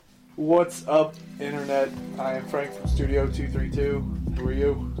What's up, Internet? I am Frank from Studio 232. Who are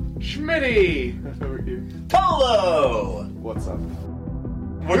you? Schmitty! Who are you? Polo! What's up?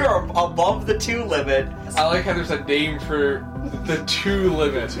 We're above the 2 limit. I like how there's a name for the 2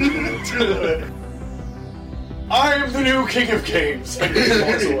 limit. I am the new king of games. And he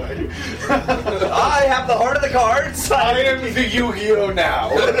walks away. I have the heart of the cards. I am the Yu-Gi-Oh!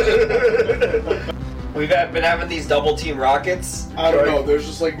 Now. We've been having these double team rockets. I don't know. There's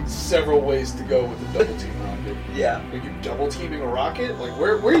just like several ways to go with the double team rocket. Yeah. Like you double teaming a rocket? Like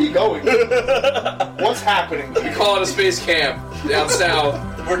where are you going? What's happening? We call it a space camp down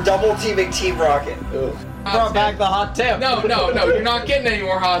south. We're double teaming Team Rocket. Ugh. Brought back the hot tip. No, you're not getting any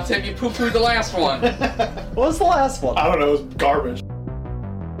more hot tip. You poo-pooed the last one. What was the last one? I don't know. It's garbage.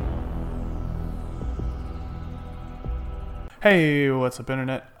 Hey, what's up,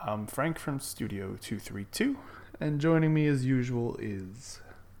 Internet? I'm Frank from Studio 232, and joining me as usual is...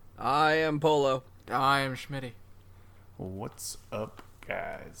 I am Polo. I am Schmitty. What's up,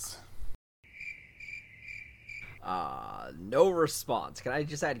 guys? No response. Can I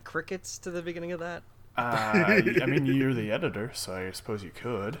just add crickets to the beginning of that? I mean, you're the editor, so I suppose you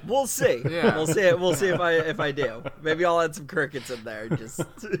could. We'll see. Yeah. We'll see if I do. Maybe I'll add some crickets in there. Just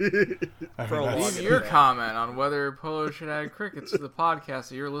prolong Leave it. your comment on whether Polo should add crickets to the podcast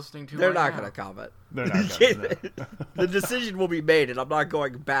that you're listening to They're right not now. going to comment. They're not gonna, no. The decision will be made, and I'm not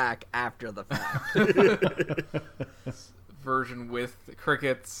going back after the fact. Version with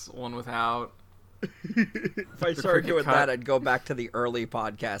crickets, one without. If I The started cricket doing cut. that, I'd go back to the early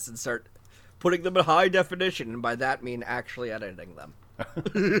podcasts and start putting them in high definition, and by that mean actually editing them.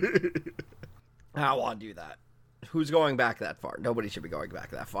 I don't want to do that. Who's going back that far? Nobody should be going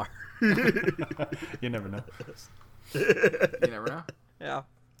back that far. You never know. You never know. Yeah,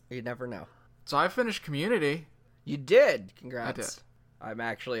 you never know. So I finished Community. You did. Congrats. I did. I'm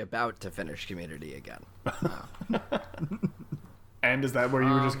actually about to finish Community again. And is that where you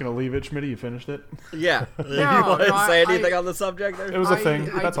were just going to leave it, Schmitty? You finished it? Yeah. You No, want to no, say I- anything on the subject there? It was a I- thing.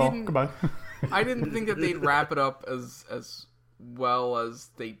 I That's all. didn't- Goodbye. I didn't think that they'd wrap it up as well as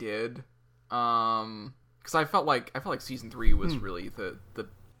they did. Because I felt like season 3 was really the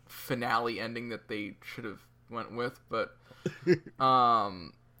finale ending that they should have went with, but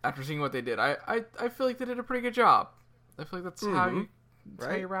after seeing what they did, I feel like they did a pretty good job. I feel like that's how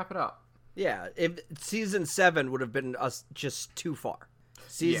you wrap it up. Yeah, if season 7 would have been us just too far.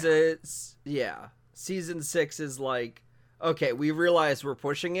 Season 6 is like, okay, we realize we're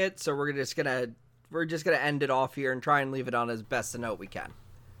pushing it, so we're just gonna end it off here and try and leave it on as best a note we can.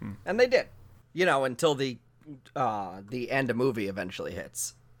 And they did, until the end of movie eventually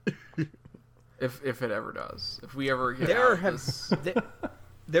hits. If it ever does, if we ever get There out of have this.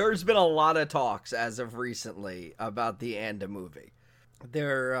 there's been a lot of talks as of recently about the end of movie.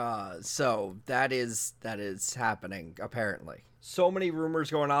 So that is happening apparently. So many rumors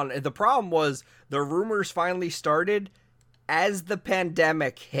going on. And the problem was the rumors finally started as the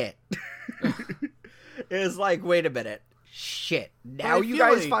pandemic hit. It was like, wait a minute. Shit. Now you feel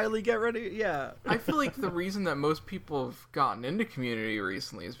guys like- finally get ready? Yeah. I feel like the reason that most people have gotten into Community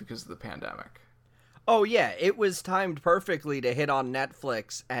recently is because of the pandemic. Oh, yeah. It was timed perfectly to hit on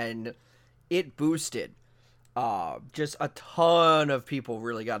Netflix, and it boosted. Just a ton of people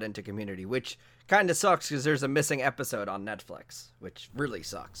really got into Community, which kind of sucks because there's a missing episode on Netflix, which really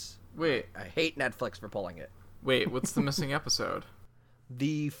sucks. Wait, I hate Netflix for pulling it. what's the missing episode?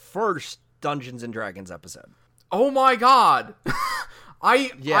 The first Dungeons and Dragons episode. Oh my god!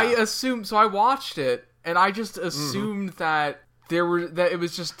 I Yeah. assumed, so I watched it, and I just assumed that it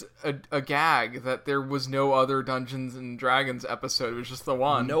was just a gag, that there was no other Dungeons and Dragons episode. It was just the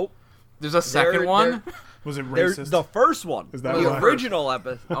one. Nope. There's a second one? Was it There's racist? the first one. Is that the what I heard? original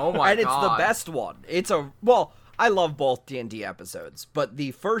episode. Oh my and it's the God. best one. I love both D&D episodes, but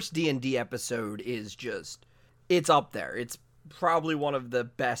the first D&D episode is just, it's up there. It's probably one of the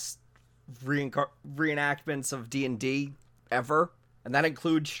best reenactments of D&D ever, and that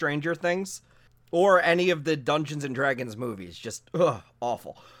includes Stranger Things or any of the Dungeons and Dragons movies. Just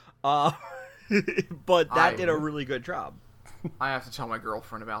awful. But that did a really good job. I have to tell my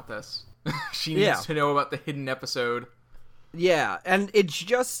girlfriend about this. She needs to know about the hidden episode. Yeah, and it's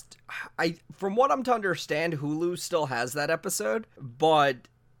just, from what I'm to understand, Hulu still has that episode, but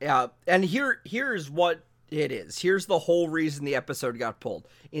and here's what it is. Here's the whole reason the episode got pulled.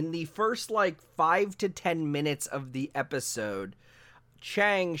 In the first 5 to 10 minutes of the episode,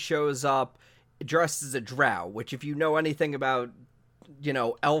 Chang shows up dressed as a drow, which if you know anything about,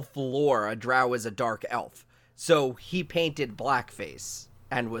 elf lore, a drow is a dark elf. So he painted blackface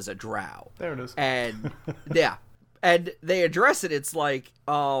and was a drow. There it is. And yeah, And they address it. It's like,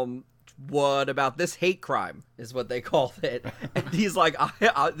 what about this hate crime is what they called it. And he's like,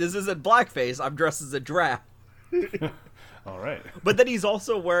 this isn't blackface. I'm dressed as a drow. All right. But then he's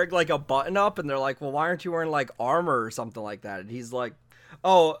also wearing like a button up, and they're like, well, why aren't you wearing like armor or something like that? And he's like,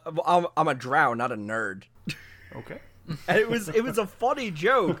 oh, I'm a drow, not a nerd. Okay. And it was a funny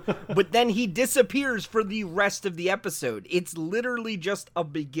joke, but then he disappears for the rest of the episode. It's literally just a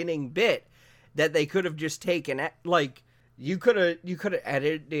beginning bit that they could have just taken, like, you could have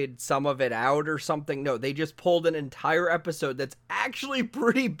edited some of it out or something. No, they just pulled an entire episode that's actually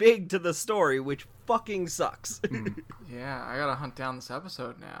pretty big to the story, which fucking sucks. Yeah, I gotta hunt down this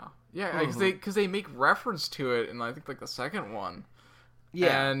episode now. Yeah, because they make reference to it in, I think, like, the second one.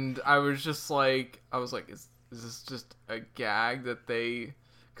 Yeah. And I was like, is this just a gag that they...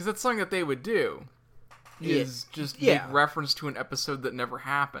 Because that's something that they would do. Is just make reference to an episode that never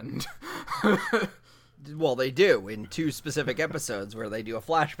happened. Well, they do in 2 specific episodes where they do a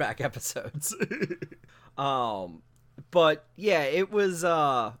flashback episodes. But yeah, it was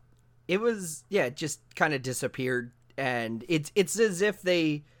just kind of disappeared, and it's as if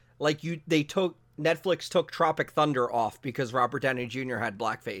Netflix took Tropic Thunder off because Robert Downey Jr. had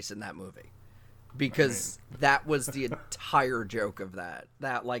blackface in that movie. Because that was the entire joke of that.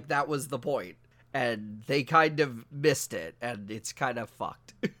 That was the point. And they kind of missed it, and it's kind of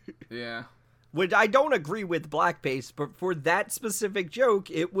fucked. Yeah. Which I don't agree with blackface, but for that specific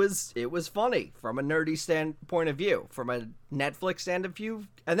joke, it was funny from a nerdy standpoint of view, from a Netflix stand of view.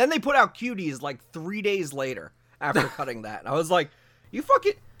 And then they put out Cuties like 3 days later after cutting that. And I was like, are you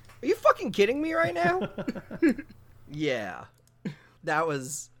fucking kidding me right now? Yeah. I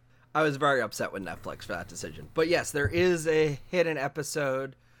was very upset with Netflix for that decision. But yes, there is a hidden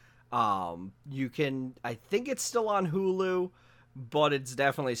episode. I think it's still on Hulu, but it's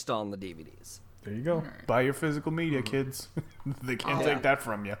definitely still on the DVDs. There you go. Right. Buy your physical media, kids. They can't take that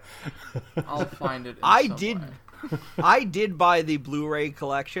from you. I'll find it. I did buy the Blu-ray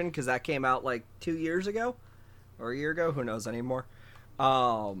collection because that came out like 2 years ago or a year ago. Who knows anymore?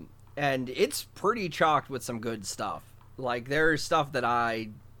 And it's pretty chocked with some good stuff. Like, there's stuff that I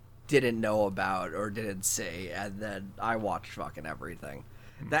didn't know about or didn't see, and then I watched fucking everything.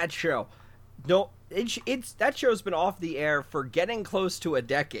 That show, that show's been off the air for getting close to a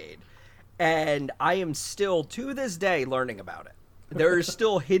decade, and I am still, to this day, learning about it. There is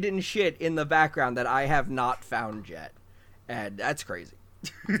still hidden shit in the background that I have not found yet, and that's crazy.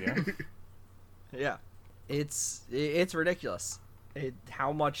 Yeah. Yeah. It's ridiculous.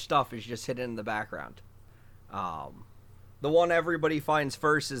 How much stuff is just hidden in the background. The one everybody finds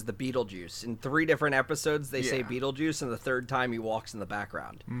first is the Beetlejuice. In 3 different episodes, they say Beetlejuice, and the third time he walks in the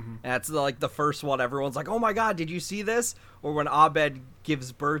background. Mm-hmm. And that's like the first one. Everyone's like, "Oh my god, did you see this?" Or when Abed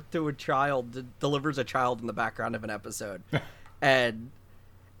gives birth to a child, delivers a child in the background of an episode, and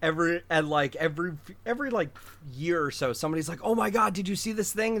every year or so, somebody's like, "Oh my god, did you see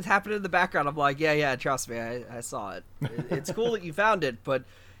this thing? It's happening in the background." I'm like, "Yeah, trust me, I saw it. It's cool that you found it, but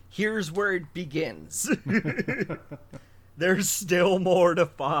here's where it begins." There's still more to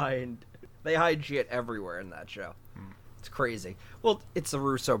find. They hide shit everywhere in that show. It's crazy. Well, it's the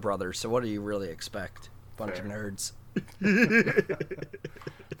Russo brothers, so what do you really expect? Bunch of nerds.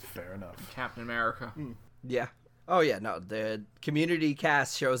 Fair enough. Captain America. Yeah. Oh, yeah, no. The Community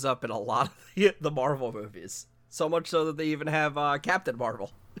cast shows up in a lot of the Marvel movies. So much so that they even have Captain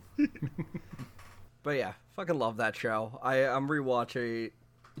Marvel. But yeah, fucking love that show. I'm rewatching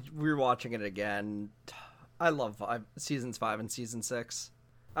it again. I love seasons 5 and season 6.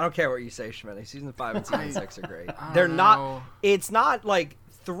 I don't care what you say, Schmitty. Season 5 and season 6 are great. They're not. It's not like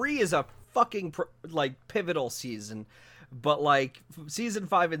 3 is a fucking pivotal season, but like season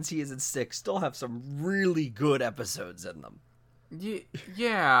 5 and season 6 still have some really good episodes in them.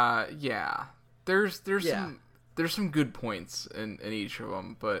 Yeah. There's some good points in each of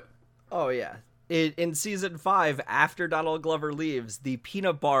them, but oh yeah. In season 5, after Donald Glover leaves, the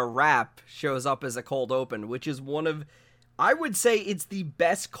peanut bar rap shows up as a cold open, which is I would say it's the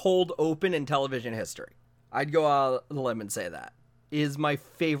best cold open in television history. I'd go out on the limb and say that. It is my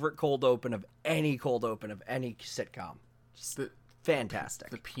favorite cold open of any sitcom. Just fantastic.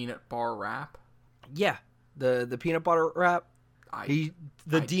 The peanut bar rap? Yeah. The peanut butter rap.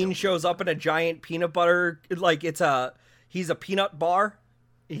 Dean shows up in a giant peanut butter, he's a peanut bar.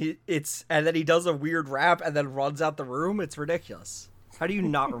 And then he does a weird rap and then runs out the room. It's ridiculous. How do you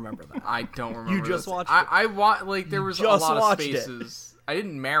not remember that? I don't remember. You just watched it. I watched there was a lot of spaces. I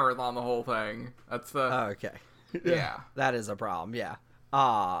didn't marathon the whole thing. That's the okay. Yeah, that is a problem. Yeah.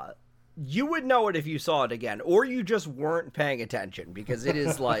 You would know it if you saw it again, or you just weren't paying attention because it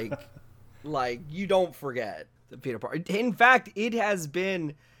is like you don't forget. the peanut bar. In fact, it has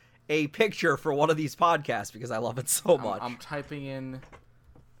been a picture for one of these podcasts because I love it so much. I'm typing in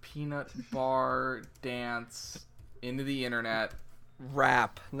peanut bar dance into the internet.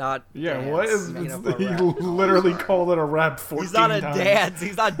 Rap, not Yeah, dance. what is Peanut bar he rap. literally called it a rap 14 He's not a times. dance.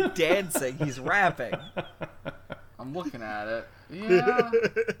 He's not dancing. He's rapping. I'm looking at it. Yeah.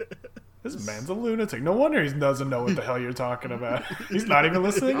 This man's a lunatic. No wonder he doesn't know what the hell you're talking about. He's not even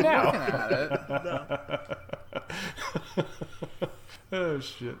listening I'm now. looking at it. Oh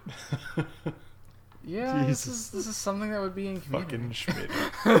shit. Yeah, this Jesus. is something that would be in community. Fucking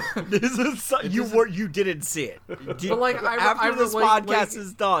Schmidt. This is you didn't see it. But like After this like, podcast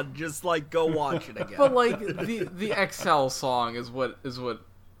is done, just like go watch it again. but like the Excel song is what the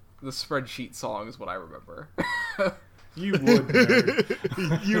spreadsheet song is what I remember. You would,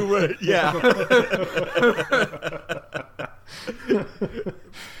 nerd. You would, yeah.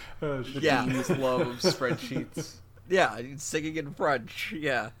 Oh, shit. Yeah. Dean's love of spreadsheets. Yeah, singing in French.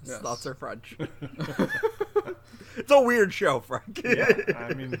 Yeah, Yes. thoughts are French. It's a weird show, Frank. Yeah,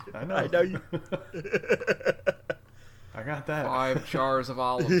 I mean, I know. I know you. I got that. 5 jars of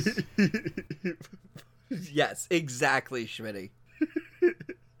olives. Yes, exactly, Schmitty.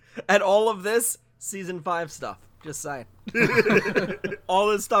 And all of this, season 5 stuff. Just saying. All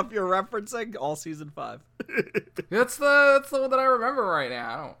this stuff you're referencing, all season 5. That's the one that I remember right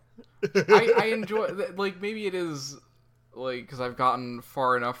now. I enjoy, like, maybe it is like because I've gotten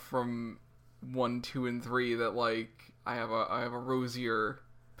far enough from 1, 2, and 3 that like I have a rosier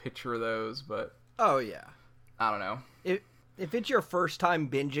picture of those, but Oh yeah. I don't know. If it's your first time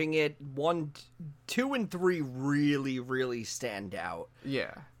binging it, 1, 2, and 3 really, really stand out.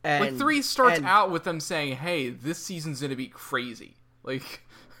 Yeah, And- like 3 starts and- out with them saying, "Hey, this season's gonna be crazy." Like,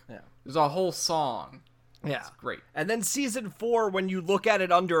 Yeah. there's a whole song. Yeah. Great. And then season 4, when you look at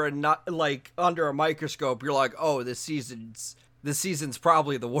it under a microscope, you're like, oh, this season's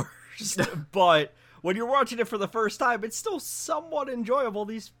probably the worst. But when you're watching it for the first time, it's still somewhat enjoyable.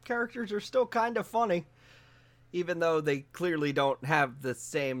 These characters are still kind of funny, even though they clearly don't have the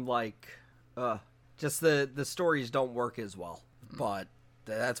same just the stories don't work as well. But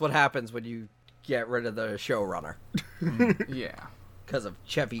that's what happens when you get rid of the showrunner. Yeah. Because of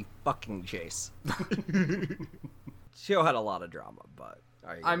Chevy fucking Chase. Show had a lot of drama, but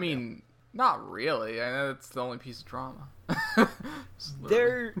I mean, not really. I know that's the only piece of drama.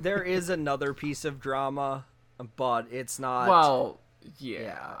 there is another piece of drama, but it's not. Well,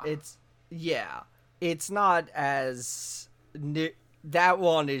 yeah. It's not as. That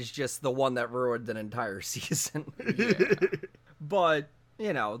one is just the one that ruined an entire season. Yeah. But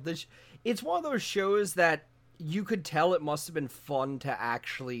it's one of those shows that you could tell it must have been fun to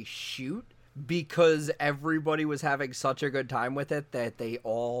actually shoot because everybody was having such a good time with it that they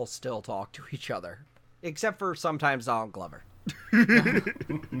all still talk to each other, except for sometimes Donald Glover. Well,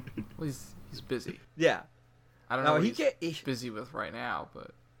 he's busy. Yeah. I don't No, know what he he's busy with right now,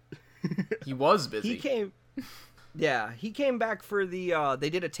 but he was busy. He came back for the they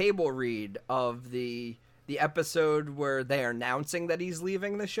did a table read of the episode where they're announcing that he's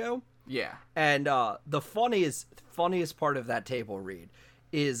leaving the show. Yeah. And the funniest part of that table read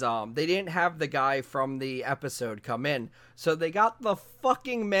is they didn't have the guy from the episode come in, so they got the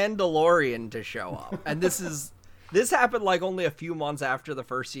fucking Mandalorian to show up. And this happened like only a few months after the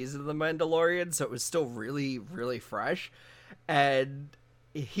first season of The Mandalorian, so it was still really, really fresh. And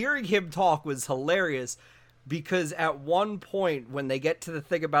hearing him talk was hilarious because at one point when they get to the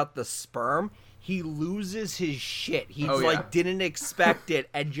thing about the sperm, he loses his shit. He's didn't expect it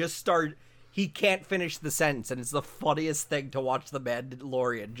and just he can't finish the sentence, and it's the funniest thing to watch the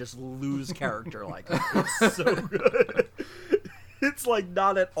Mandalorian just lose character like that. It's so good. It's like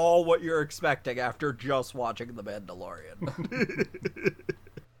not at all what you're expecting after just watching the Mandalorian.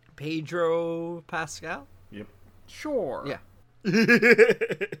 Pedro Pascal? Yep. Sure. Yeah.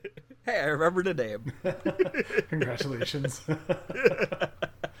 Hey, I remembered a name. Congratulations.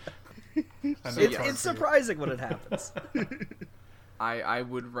 It's surprising when it happens. I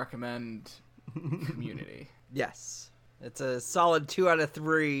would recommend Community. Yes. It's a solid 2 out of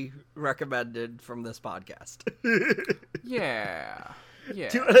 3 recommended from this podcast. Yeah.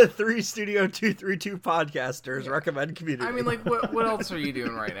 2 out of 3 Studio 232 podcasters recommend Community. I mean, like, what else are you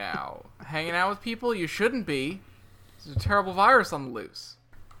doing right now? Hanging out with people you shouldn't be. There's a terrible virus on the loose.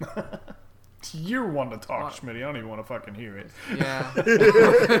 You're one to talk, Schmitty. I don't even want to fucking hear it. Yeah.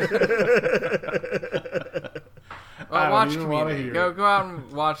 I Well, watch don't even wanna Community. hear Go out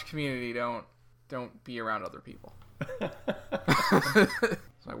and watch Community. Don't be around other people. That's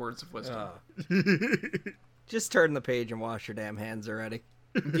my words of wisdom. Just turn the page and wash your damn hands already.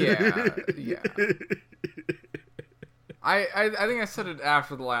 Yeah. I think I said it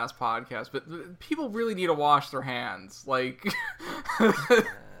after the last podcast, but people really need to wash their hands. Like,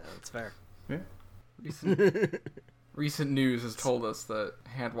 That's fair. Yeah. Recent news has told us that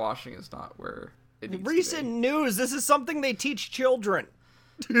hand washing is not where it needs Recent to news. This is something they teach children.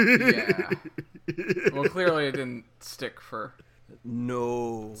 be. Yeah. Well, clearly it didn't stick for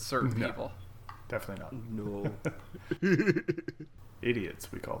No. certain people. Definitely not. No.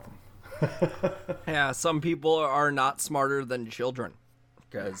 Idiots, we call them. Yeah, some people are not smarter than children.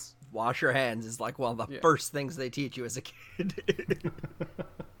 Because wash your hands is like one of the first things they teach you as a kid.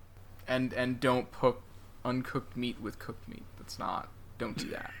 And don't put uncooked meat with cooked meat. Don't do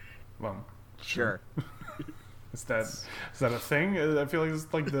that. Well, Sure. is that a thing? I feel like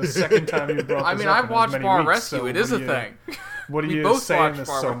it's like the second time you brought this I mean, up I've in as watched many Bar weeks, Rescue. so It is a you- thing. What are We you both saying watched this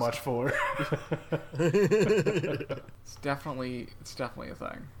Bar so Rescue. much for? It's definitely a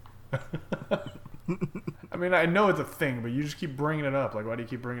thing. I mean, I know it's a thing, but you just keep bringing it up. Like, why do you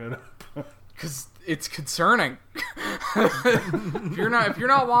keep bringing it up? Because it's concerning. if you're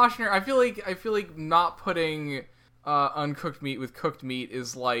not washing your, I feel like not putting uncooked meat with cooked meat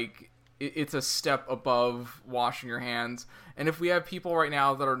is like it's a step above washing your hands. And if we have people right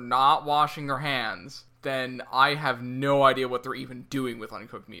now that are not washing their hands, then I have no idea what they're even doing with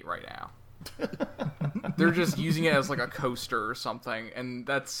uncooked meat right now. They're just using it as like a coaster or something, and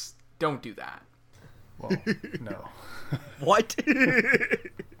don't do that. Well, no. What?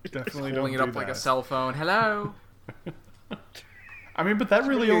 Definitely don't Holding it do up like a that. cell phone. Hello. I mean, but that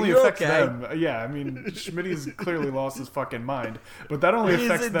really Schmitty, are only you affects okay? them. Yeah, I mean, Schmitty's clearly lost his fucking mind, but that only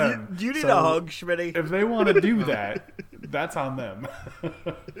affects them. Do you need So a hug, Schmitty? If they want to do that, that's on them.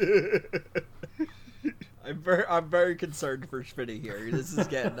 I'm very concerned for Schmitty here. This is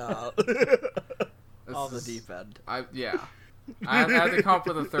getting on the deep end. I had to come up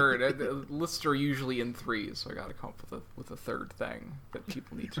with a third. The lists are usually in threes, so I got to come up with a third thing that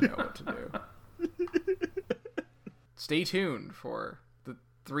people need to know what to do. Stay tuned for the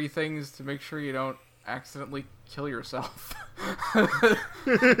 3 things to make sure you don't accidentally kill yourself.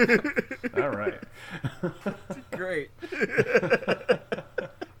 All right. Great.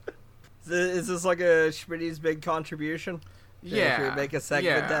 Is this like a Schmitty's big contribution? Yeah. Should we make a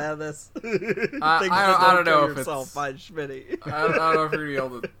segment yeah. out of this? I don't know if yourself it's. by Schmitty. I don't know if you're gonna be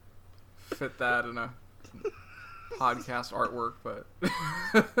able to fit that in a podcast artwork, but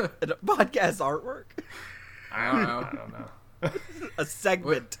Podcast artwork? I don't know. I don't know. A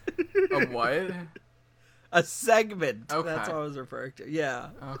segment. A what? A segment. Okay. That's what I was referring to. Yeah.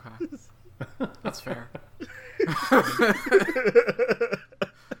 Okay. That's fair.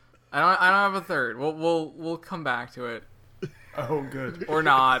 I don't have a third. We'll come back to it Oh, good. or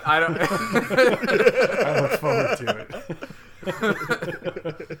not. I don't. I look forward to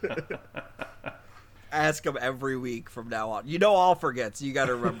it. Ask him every week from now on. You know I'll forget, so you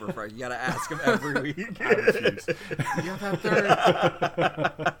gotta remember, Frank. You gotta ask him every week. I refuse. You got that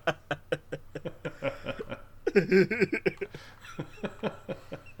third.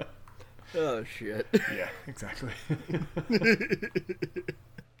 Oh, shit. Yeah, exactly.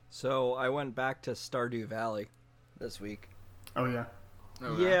 So, I went back to Stardew Valley this week. Oh, yeah.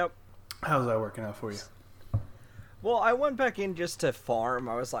 Okay. Yeah. How's that working out for you? Well, I went back in just to farm.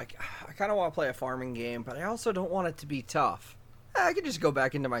 I was like, I kind of want to play a farming game, but I also don't want it to be tough. I could just go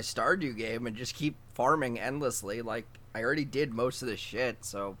back into my Stardew game and just keep farming endlessly. Like, I already did most of the shit,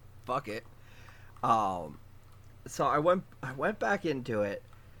 so fuck it. So I went back into it,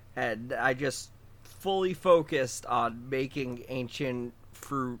 and I just fully focused on making ancient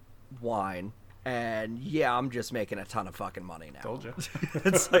fruit wine. And yeah, I'm just making a ton of fucking money now. Told you.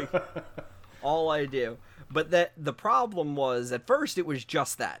 It's like all I do. But the problem was, at first it was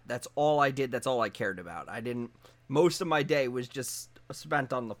just that. That's all I did. That's all I cared about. Most of my day was just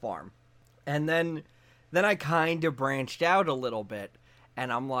spent on the farm. And then I kind of branched out a little bit,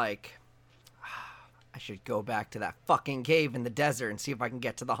 and I'm like, I should go back to that fucking cave in the desert and see if I can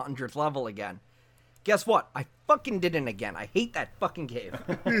get to the 100th level again. Guess what? I fucking didn't again. I hate that fucking cave.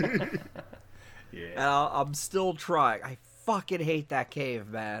 Yeah. And I'm still trying. I fucking hate that cave,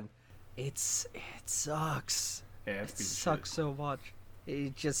 man. It sucks. Yeah, It it's piece of sucks shit. so much.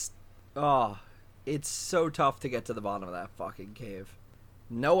 It's so tough to get to the bottom of that fucking cave.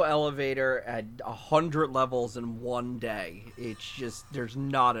 No elevator at 100 levels in one day. It's just, there's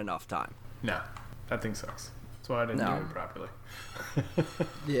not enough time. No, that thing sucks. That's why I didn't No. do it properly.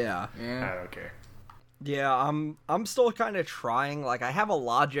 Yeah. I Yeah. don't care. Yeah, I'm still kind of trying. Like, I have a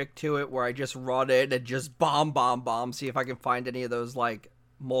logic to it where I just run it and just bomb, see if I can find any of those, like,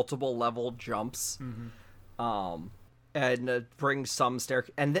 multiple level jumps. and bring some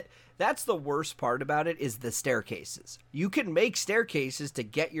and that's the worst part about it is the staircases. You can make staircases to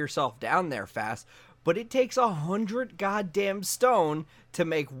get yourself down there fast, but it takes 100 goddamn stone to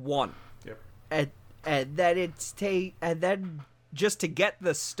make one. Yep. And then just to get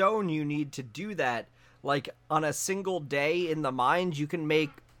the stone you need to do that, like on a single day in the mines, you can make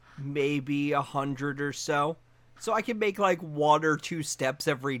maybe 100 or so. So I can make like 1 or 2 steps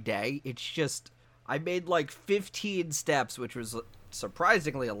every day. It's just, I made like 15 steps, which was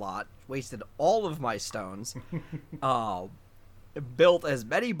surprisingly a lot. Wasted all of my stones. Built as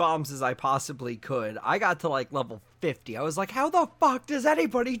many bombs as I possibly could. I got to like level 50. I was like, how the fuck does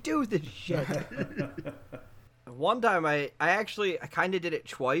anybody do this shit? One time I kind of did it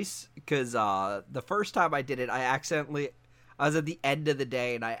twice, because the first time I did it, I was at the end of the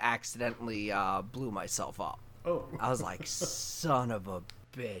day and I accidentally blew myself up. Oh. I was like, son of a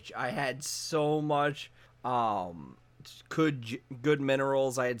bitch. I had so much good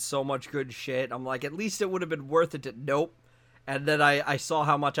minerals. I had so much good shit. I'm like, at least it would have been worth it to... Nope. And then I saw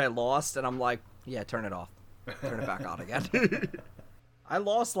how much I lost, and I'm like, yeah, turn it off. Turn it back on again. I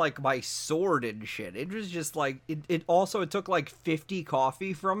lost, like, my sword and shit. It was just, like, it took, like, 50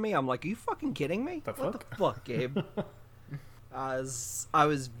 coffee from me. I'm like, are you fucking kidding me? What the fuck, Gabe? I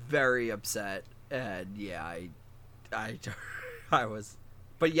was very upset, and, yeah, I was...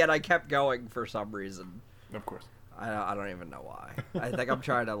 But yet I kept going for some reason. Of course. I don't even know why. I think I'm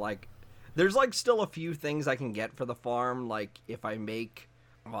trying to, like... There's, like, still a few things I can get for the farm. Like, if I make,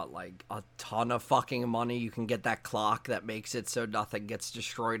 like, a ton of fucking money, you can get that clock that makes it so nothing gets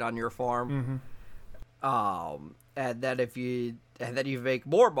destroyed on your farm. Mm-hmm. And then you make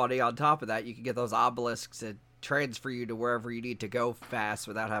more money on top of that, you can get those obelisks that transfer you to wherever you need to go fast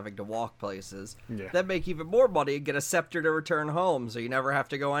without having to walk places. Yeah. That make even more money and get a scepter to return home, so you never have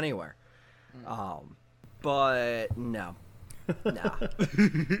to go anywhere. But, no. Nah.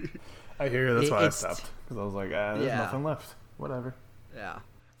 I hear you. That's why I stopped. Because I was like, there's nothing left. Whatever. Yeah.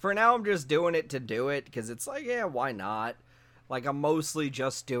 For now, I'm just doing it to do it, because it's like, yeah, why not? Like, I'm mostly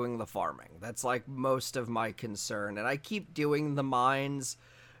just doing the farming. That's, like, most of my concern. And I keep doing the mines,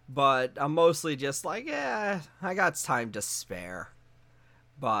 but I'm mostly just like, yeah, I got time to spare.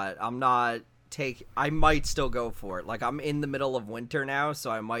 But I'm not I might still go for it. Like, I'm in the middle of winter now, so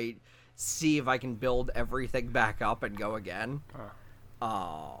I might see if I can build everything back up and go again.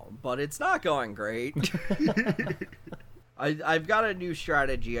 But it's not going great. I've got a new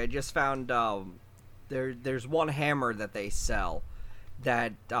strategy. I just found there's one hammer that they sell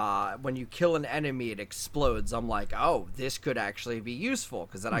that when you kill an enemy, it explodes. I'm like, oh, this could actually be useful,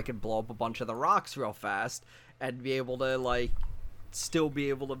 because then I can blow up a bunch of the rocks real fast and be able to, like, still be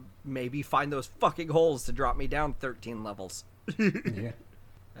able to maybe find those fucking holes to drop me down 13 levels. Yeah.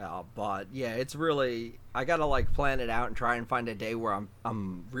 But yeah, it's really, I gotta like plan it out and try and find a day where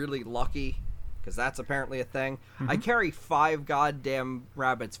I'm really lucky, because that's apparently a thing. Mm-hmm. I carry 5 goddamn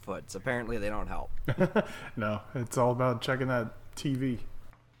rabbit's foots. Apparently they don't help. No, it's all about checking that TV.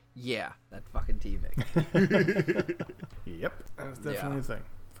 Yeah, that fucking TV. Yep, that's definitely a thing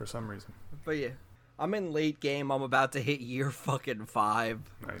for some reason. But yeah, I'm in late game. I'm about to hit year fucking 5.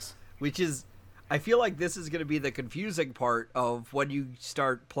 Nice. Which is, I feel like this is going to be the confusing part of when you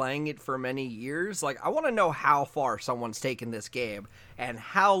start playing it for many years. Like, I want to know how far someone's taken this game, and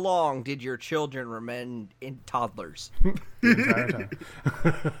how long did your children remain in toddlers? The entire time.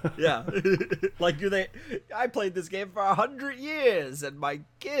 Yeah. Like, I played this game for 100 years, and my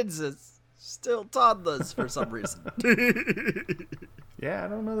kids are still toddlers for some reason. Yeah, I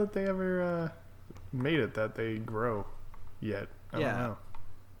don't know that they ever made it that they grow yet. I don't know.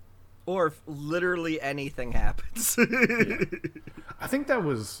 Or if literally anything happens. Yeah. I think that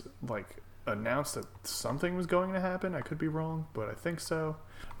was, like, announced that something was going to happen. I could be wrong, but I think so.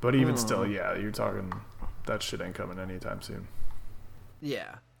 But even still, yeah, you're talking, that shit ain't coming anytime soon.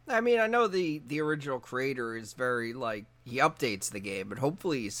 Yeah. I mean, I know the original creator is very, like, he updates the game, but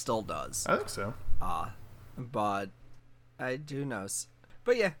hopefully he still does. I think so. But who knows.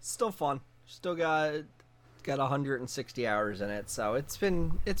 But yeah, still fun. Still got 160 hours in it, so it's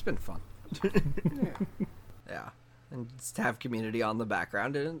been fun. Yeah. And just have community on the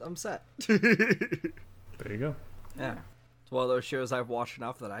background, and I'm set. There you go. Yeah. It's one of those shows I've watched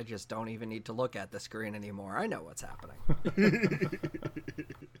enough that I just don't even need to look at the screen anymore. I know what's happening.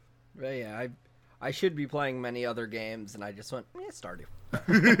 But yeah, I should be playing many other games, and I just went, Stardew.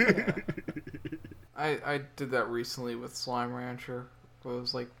 Yeah. I did that recently with Slime Rancher. It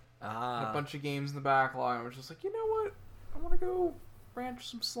was like a bunch of games in the backlog. I was just like, you know what? I want to go ranch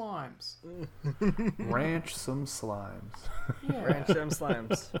some slimes. Ranch some slimes. Yeah. Ranch them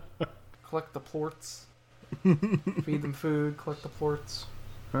slimes. Collect the plorts. Feed them food, collect the ports,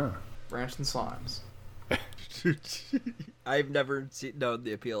 Huh. ranch and slimes. I've never known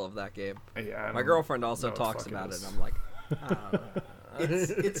the appeal of that game. Yeah, I My don't girlfriend also know what talks the fuck about it, is. and I'm like,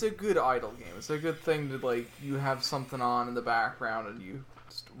 It's a good idle game. It's a good thing to like you have something on in the background and you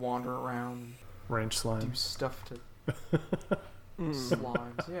just wander around, Ranch do slime. stuff to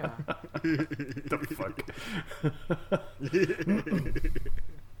slimes. Yeah. The fuck.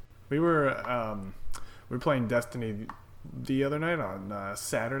 we were playing Destiny the other night on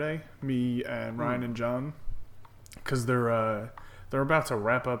Saturday. Me and Ryan and John, because they're about to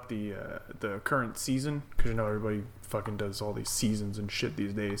wrap up the current season. Because you know everybody fucking does all these seasons and shit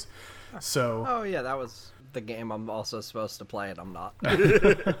these days. So oh yeah, that was the game I'm also supposed to play, and I'm not.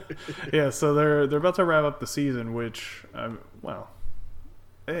 yeah, so they're about to wrap up the season, which well,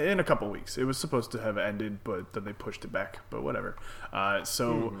 in a couple weeks. It was supposed to have ended, but then they pushed it back. But whatever.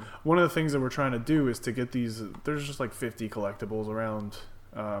 So one of the things that we're trying to do is to get these. There's just like 50 collectibles around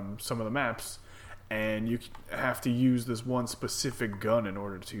some of the maps, and you have to use this one specific gun in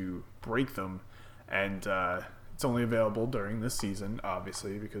order to break them, and it's only available during this season,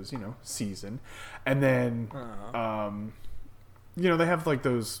 obviously, because season. And then they have like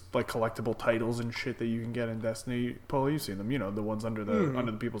those like collectible titles and shit that you can get in Destiny. Paul, you've seen them, the ones under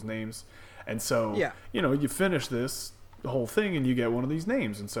the people's names. And so you finish the whole thing and you get one of these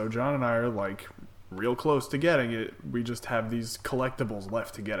names. And so John and I are like real close to getting it. We just have these collectibles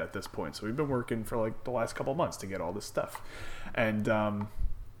left to get at this point. So we've been working for like the last couple months to get all this stuff. And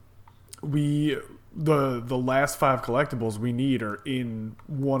the last 5 collectibles we need are in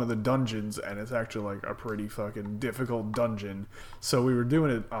one of the dungeons, and it's actually like a pretty fucking difficult dungeon. So we were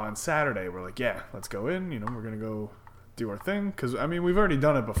doing it on Saturday. We're like, yeah, let's go in, we're gonna go do our thing, because we've already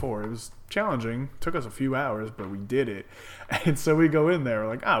done it before. It was challenging, took us a few hours, but we did it. And so we go in there,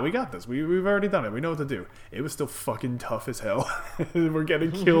 we're like, we got this, we've already done it, we know what to do. It was still fucking tough as hell. We're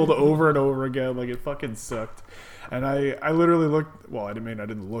getting killed over and over again, like it fucking sucked. And I literally looked, well, I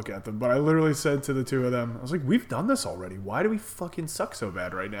didn't look at them, but I literally said to the two of them, I was like, we've done this already, why do we fucking suck so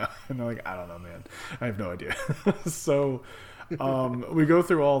bad right now? And they're like, I don't know, man, I have no idea. So we go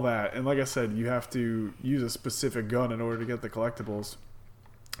through all that, and like I said, you have to use a specific gun in order to get the collectibles.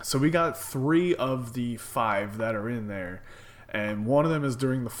 So we got 3 of the 5 that are in there, and one of them is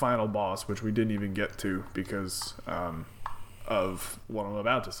during the final boss, which we didn't even get to because of what I'm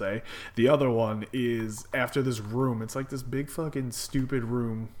about to say. The other one is after this room. It's like this big fucking stupid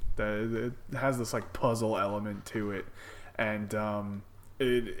room that it has this like puzzle element to it, and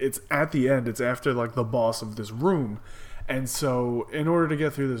it's at the end. It's after like the boss of this room. And so, in order to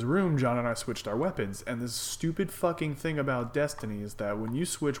get through this room, John and I switched our weapons. And this stupid fucking thing about Destiny is that when you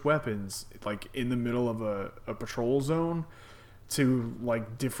switch weapons, like in the middle of a patrol zone to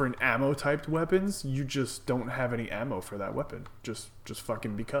like different ammo typed weapons, you just don't have any ammo for that weapon. Just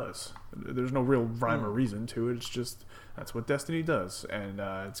fucking because. There's no real rhyme or reason to it. It's just, that's what Destiny does. And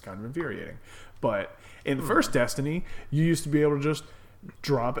it's kind of infuriating. But in the first Destiny, you used to be able to just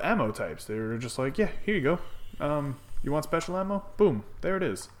drop ammo types. They were just like, yeah, here you go. You want special ammo? Boom, there it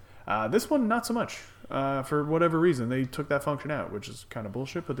is. This one, not so much. For whatever reason, they took that function out, which is kind of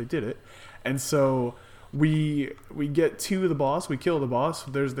bullshit, but they did it. And so we get to the boss, we kill the boss,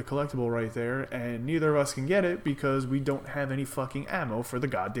 there's the collectible right there, and neither of us can get it because we don't have any fucking ammo for the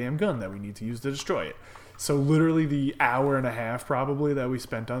goddamn gun that we need to use to destroy it. So literally the hour and a half probably that we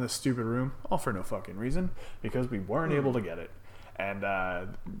spent on this stupid room, all for no fucking reason, because we weren't able to get it. And,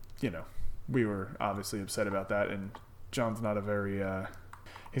 we were obviously upset about that, and John's not a very,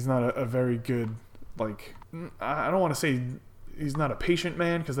 he's not a very good, like, I don't want to say he's not a patient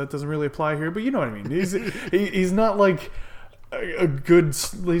man, because that doesn't really apply here, but you know what I mean. He's not like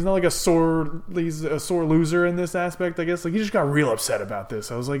he's not like he's a sore loser in this aspect, I guess. Like, he just got real upset about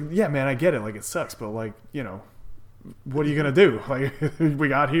this. I was like, yeah, man, I get it. Like, it sucks, but like, what are you gonna do? Like, we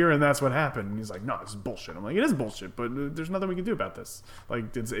got here and that's what happened. And he's like, no, this is bullshit. I'm like, it is bullshit, but there's nothing we can do about this.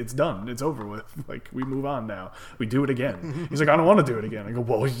 Like, it's done. It's over with. Like, we move on now. We do it again. He's like, I don't want to do it again. I go,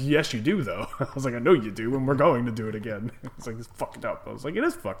 well, yes, you do, though. I was like, I know you do, and we're going to do it again. It's like, it's fucked up. I was like, it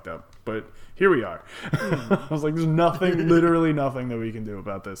is fucked up, but here we are. I was like, there's nothing, literally nothing that we can do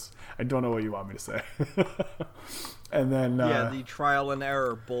about this. I don't know what you want me to say. And then the trial and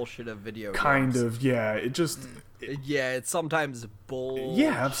error bullshit of video games. Kind of, yeah. It just... Yeah, it's sometimes bullshit.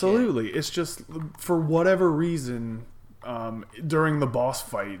 Yeah, absolutely. It's just, for whatever reason, during the boss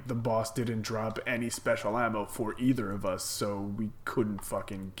fight, the boss didn't drop any special ammo for either of us, so we couldn't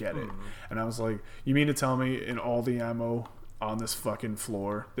fucking get it. And I was like, you mean to tell me in all the ammo on this fucking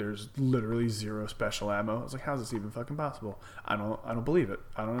floor. There's literally 0 special ammo. I was like, how's this even fucking possible? I don't believe it.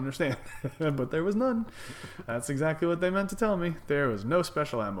 I don't understand. But there was none. That's exactly what they meant to tell me. There was no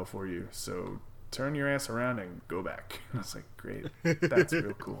special ammo for you. So turn your ass around and go back. I was like, great. That's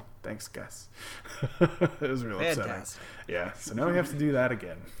real cool. Thanks, guys. It was real upsetting. Yeah. So now we have to do that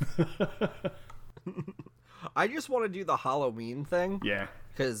again. I just want to do the Halloween thing. Yeah.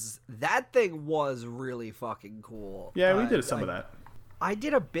 Because that thing was really fucking cool. Yeah, we did some of that. I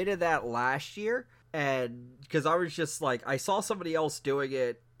did a bit of that last year, and because I was just like, I saw somebody else doing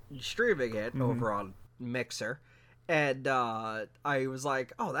it, streaming it over on Mixer, and I was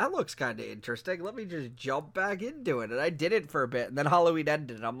like, oh, that looks kind of interesting. Let me just jump back into it. And I did it for a bit, and then Halloween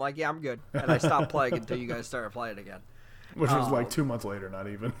ended, and I'm like, yeah, I'm good. And I stopped playing until you guys started playing again. Which was like 2 months later, not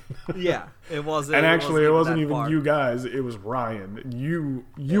even. Yeah, it wasn't. And actually, it wasn't even far. you guys. It was Ryan. You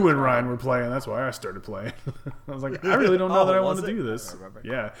and Ryan were playing. That's why I started playing. I was like, I really don't know that I want to do this.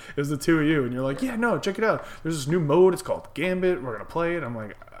 Yeah, it was the two of you, and you're like, yeah, no, check it out. There's this new mode. It's called Gambit. We're gonna play it. I'm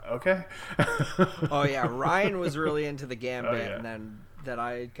like, okay. Oh yeah, Ryan was really into the Gambit, and then that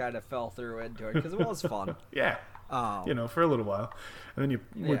I kind of fell through into it because it was fun. Yeah. For a little while, and then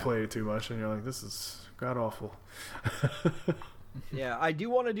we played it too much, and you're like, this is god awful. Yeah, I do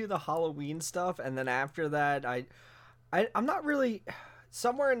want to do the Halloween stuff, and then after that, I'm not really.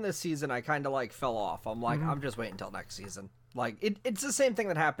 Somewhere in this season, I kind of like fell off. I'm like, I'm just waiting until next season. Like it's the same thing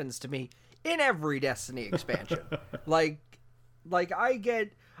that happens to me in every Destiny expansion. like I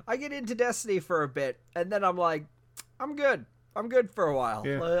get into Destiny for a bit, and then I'm like, I'm good. I'm good for a while.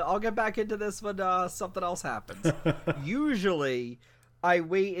 Yeah. I'll get back into this when something else happens. Usually, I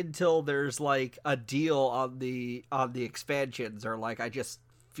wait until there's like a deal on the expansions, or like I just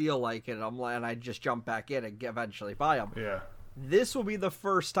feel like it, and I just jump back in and eventually buy them. Yeah. This will be the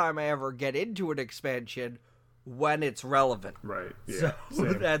first time I ever get into an expansion when it's relevant. Right. Yeah. So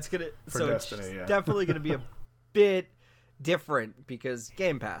that's gonna. For so Destiny, it's yeah. definitely gonna be a bit different because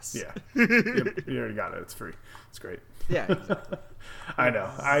Game Pass. Yeah. Yep, you already got it. It's free. It's great. Yeah. Exactly. I know.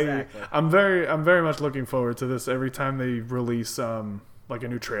 Exactly. I'm very much looking forward to this. Every time they release like a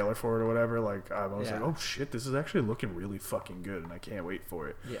new trailer for it or whatever, like I was like, oh shit, this is actually looking really fucking good, and I can't wait for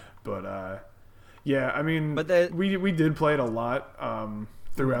it. Yeah. But yeah, I mean, but we did play it a lot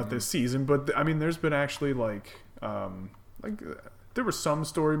throughout this season, but I mean, there's been actually like there were some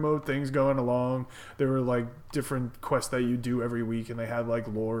story mode things going along. There were like different quests that you do every week, and they had like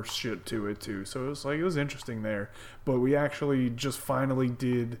lore shit to it too. So it was interesting there. But we actually just finally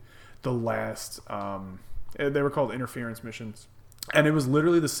did the last. They were called interference missions, and it was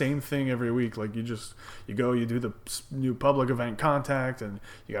literally the same thing every week. Like you go, you do the new public event contact, and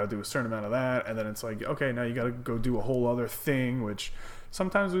you got to do a certain amount of that, and then it's like, okay, now you got to go do a whole other thing, which.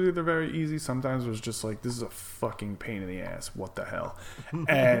 Sometimes it was either very easy, sometimes it was just like, this is a fucking pain in the ass, what the hell.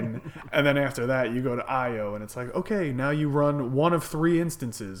 And then after that, you go to IO, and it's like, okay, now you run one of 3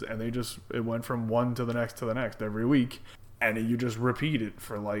 instances, and it went from one to the next every week, and you just repeat it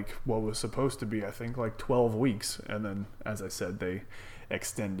for like what was supposed to be, I think, like 12 weeks. And then, as I said, they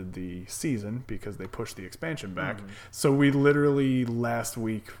extended the season because they pushed the expansion back. So we literally last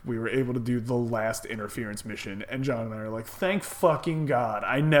week we were able to do the last interference mission, and John and I are like, thank fucking God,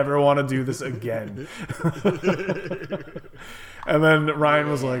 I never want to do this again. And then Ryan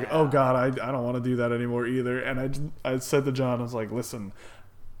was like, oh God, I don't want to do that anymore either. And I said to John, I was like, listen,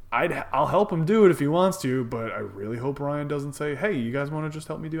 I'll help him do it if he wants to, but I really hope Ryan doesn't say, hey, you guys want to just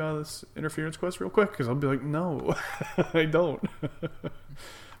help me do out of this interference quest real quick? Because I'll be like, no, I don't.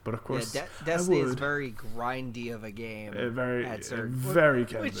 But of course, Destiny is very grindy of a game. Very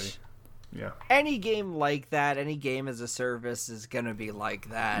can be. Yeah. Any game like that, any game as a service is going to be like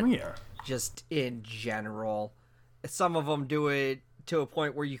that. Yeah. Just in general. Some of them do it to a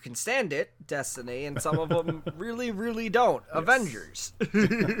point where you can stand it, Destiny, and some of them really, really don't. Yes. Avengers.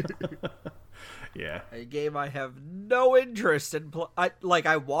 Yeah. A game I have no interest in. I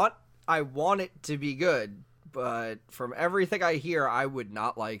want it to be good, but from everything I hear, I would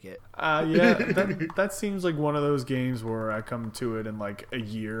not like it. Yeah, that seems like one of those games where I come to it in like a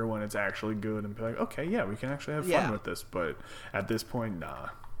year when it's actually good and be like, okay, yeah, we can actually have fun with this. But at this point, nah,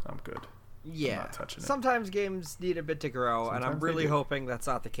 I'm good. Yeah, I'm not touching it. Sometimes games need a bit to grow, and I'm really hoping that's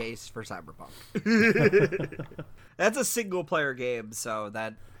not the case for Cyberpunk. That's a single-player game, so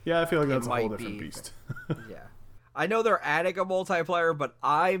that... Yeah, I feel like that's a whole different beast. Yeah. I know they're adding a multiplayer, but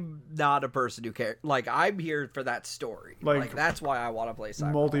I'm not a person who cares. Like, I'm here for that story. Like that's why I want to play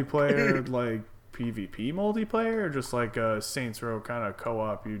Cyberpunk. Multiplayer, like PvP multiplayer, or just like a Saints Row kind of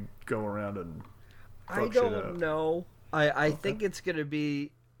co-op, you go around and fuck shit up? I don't know. I think it's going to be...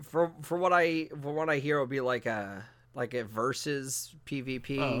 For what I hear, it'll be like a like a versus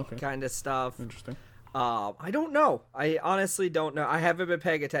PvP kind of stuff. Interesting. I don't know. I honestly don't know. I haven't been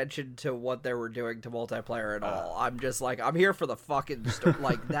paying attention to what they were doing to multiplayer at all. I'm just like, I'm here for the fucking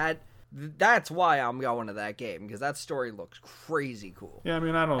like that. That's why I'm going to that game, because that story looks crazy cool. Yeah, I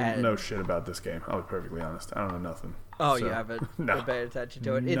mean, I don't know shit about this game. I'll be perfectly honest. I don't know nothing. Oh, so, you haven't been paying attention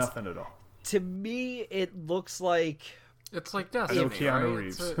to it? Nothing at all. To me, it looks like... It's like Destiny, Keanu right?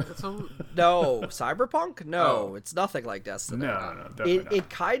 Reeves. No, Cyberpunk? No, it's nothing like Destiny. No, definitely not. It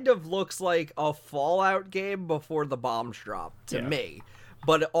kind of looks like a Fallout game before the bombs dropped, to me.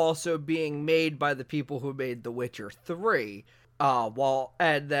 But also being made by the people who made The Witcher 3...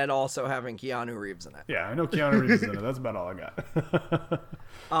 and then also having Keanu Reeves in it. Yeah, I know Keanu Reeves is in it. That's about all I got.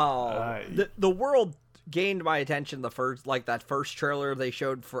 The world gained my attention that first trailer they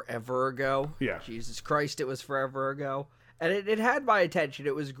showed forever ago. Yeah. Jesus Christ, it was forever ago. And it had my attention.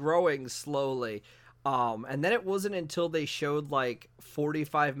 It was growing slowly. And then it wasn't until they showed like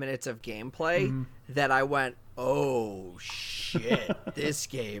 45 minutes of gameplay that I went, oh shit, this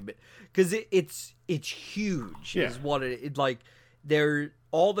game. Because it's huge is what it like.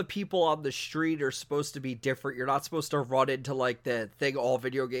 All the people on the street are supposed to be different. You're not supposed to run into like the thing all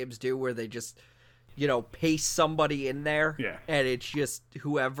video games do where they just, paste somebody in there. Yeah. And it's just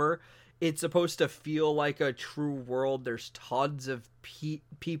whoever. It's supposed to feel like a true world. There's tons of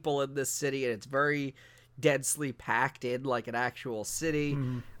people in this city, and it's very densely packed in like an actual city.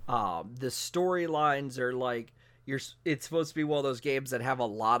 The storylines are like it's supposed to be one of those games that have a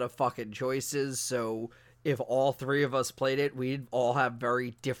lot of fucking choices. So if all three of us played it, we'd all have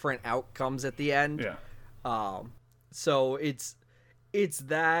very different outcomes at the end. Yeah. So it's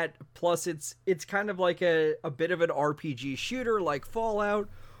that, plus it's kind of like a bit of an RPG shooter like Fallout,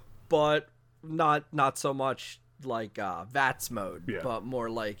 but not so much like VATS mode, but more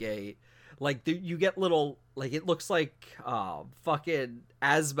like you get little, like, it looks like fucking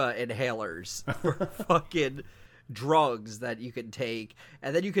asthma inhalers for fucking drugs that you can take.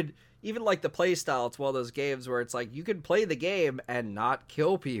 And then you could, even like the play style, it's one of those games where it's like you can play the game and not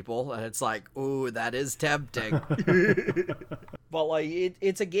kill people, and it's like, ooh, that is tempting. But like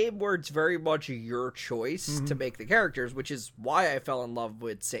it's a game where it's very much your choice to make the characters, which is why I fell in love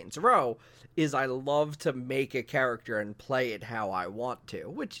with Saints Row. Is I love to make a character and play it how I want to,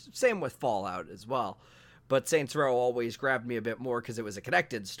 which same with Fallout as well. But Saints Row always grabbed me a bit more because it was a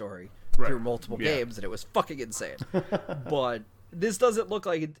connected story through multiple games, and it was fucking insane. But this doesn't look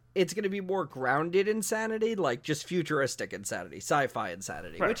like it's going to be more grounded insanity, like just futuristic insanity, sci-fi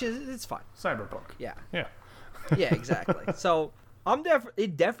insanity, which is it's fine. Cyberpunk. Yeah. Yeah. Yeah, exactly. So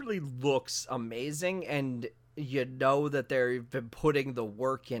it definitely looks amazing, and you know that they've been putting the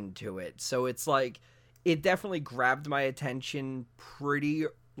work into it. So it's like it definitely grabbed my attention pretty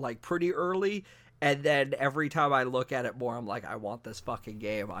early. And then every time I look at it more, I'm like, I want this fucking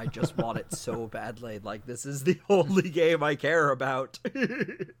game. I just want it so badly. Like, this is the only game I care about.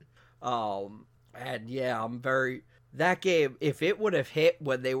 And yeah, that game, if it would have hit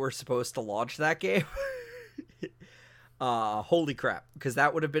when they were supposed to launch that game, holy crap. Because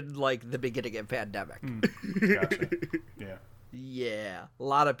that would have been like the beginning of pandemic. Gotcha. Yeah. Yeah. A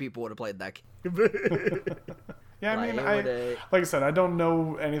lot of people would have played that game. Yeah, I mean, like I said, I don't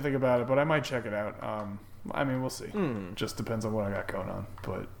know anything about it, but I might check it out. I mean, we'll see. Just depends on what I got going on,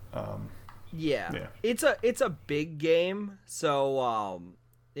 but yeah. It's a big game, so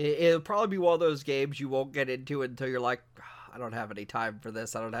it'll probably be one of those games you won't get into until you're like, I don't have any time for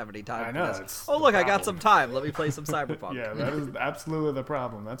this. I don't have any time for this. Oh, look, I got some time. Let me play some Cyberpunk. Yeah, that is absolutely the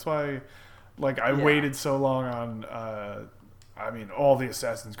problem. That's why, like, I waited so long on. I mean, all the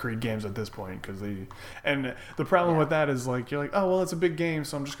Assassin's Creed games at this point, and the problem with that is, like, you're like, oh, well, it's a big game,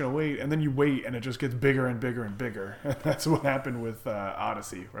 so I'm just going to wait. And then you wait, and it just gets bigger and bigger and bigger. And that's what happened with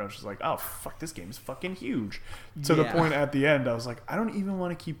Odyssey, where I was just like, oh, fuck, this game is fucking huge. To the point at the end, I was like, I don't even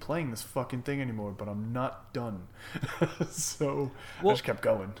want to keep playing this fucking thing anymore, but I'm not done. So I just kept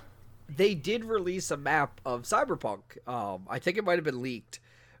going. They did release a map of Cyberpunk. I think it might have been leaked.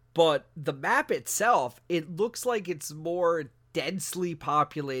 But the map itself, it looks like it's more densely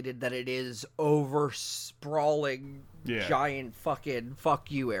populated than it is over sprawling giant fucking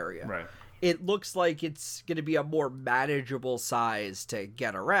fuck you area. Right. It looks like it's going to be a more manageable size to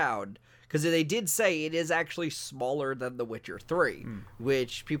get around, because they did say it is actually smaller than The Witcher 3,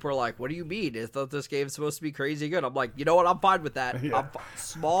 which people are like, what do you mean? I thought this game's supposed to be crazy good. I'm like, you know what? I'm fine with that. I'm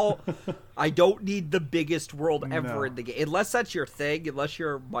small. I don't need the biggest world ever in the game. Unless that's your thing, unless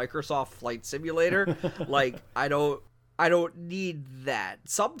you're Microsoft Flight Simulator, like, I don't need that.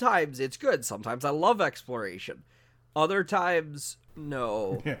 Sometimes it's good. Sometimes I love exploration. Other times,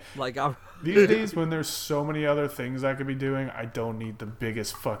 No. Yeah. Like, I'm... These days, when there's so many other things I could be doing, I don't need the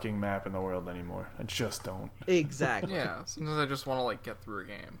biggest fucking map in the world anymore. I just don't. Exactly. Yeah, sometimes I just want to like get through a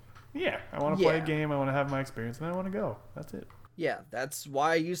game. Yeah, I want to play a Yeah. game, I want to have my experience, and I want to go. That's it. Yeah, that's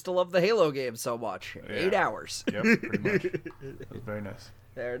why I used to love the Halo games so much. Yeah. 8 hours. Yep, pretty much. That was very nice.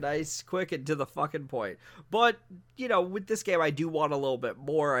 They're nice, quick, and to the fucking point. But, you know, with this game, I do want a little bit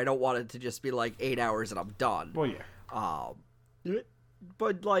more. I don't want it to just be like 8 hours and I'm done. Well, yeah.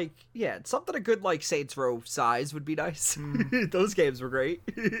 But, like, yeah, something a good, like, Saints Row size would be nice. Those games were great.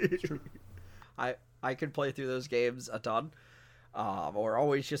 True. I could play through those games a ton. Or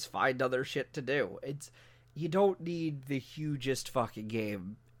always just find other shit to do. You don't need the hugest fucking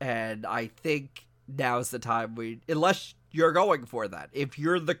game. And I think now's the time unless you're going for that. If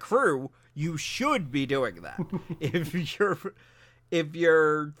you're the crew, you should be doing that. if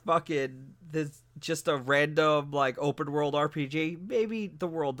you're fucking this just a random like open world RPG, maybe the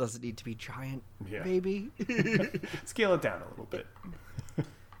world doesn't need to be giant. Yeah. Maybe. Scale it down a little bit.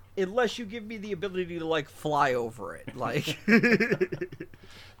 Unless you give me the ability to like fly over it. Like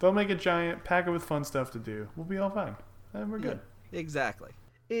Don't make it giant, pack it with fun stuff to do. We'll be all fine. And we're good. Exactly.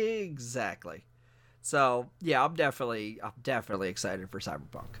 So yeah, I'm definitely excited for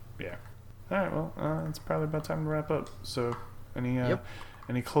Cyberpunk. Yeah. All right. Well, it's probably about time to wrap up. So,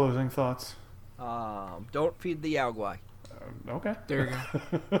 any closing thoughts? Don't feed the Yao Guai. Okay. There you go.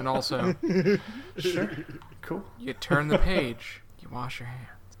 And also, Sure. Cool. you turn the page, you wash your hands.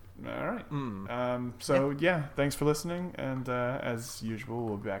 All right. So yeah, thanks for listening, and as usual,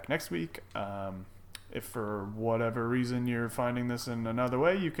 we'll be back next week. If for whatever reason you're finding this in another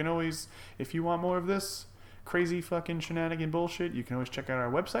way, you can always, if you want more of this crazy fucking shenanigan bullshit, you can always check out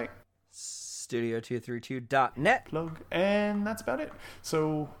our website, Studio232.net. plug, and that's about it.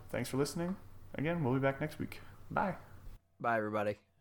 So thanks for listening. Again, we'll be back next week. Bye. Bye, everybody.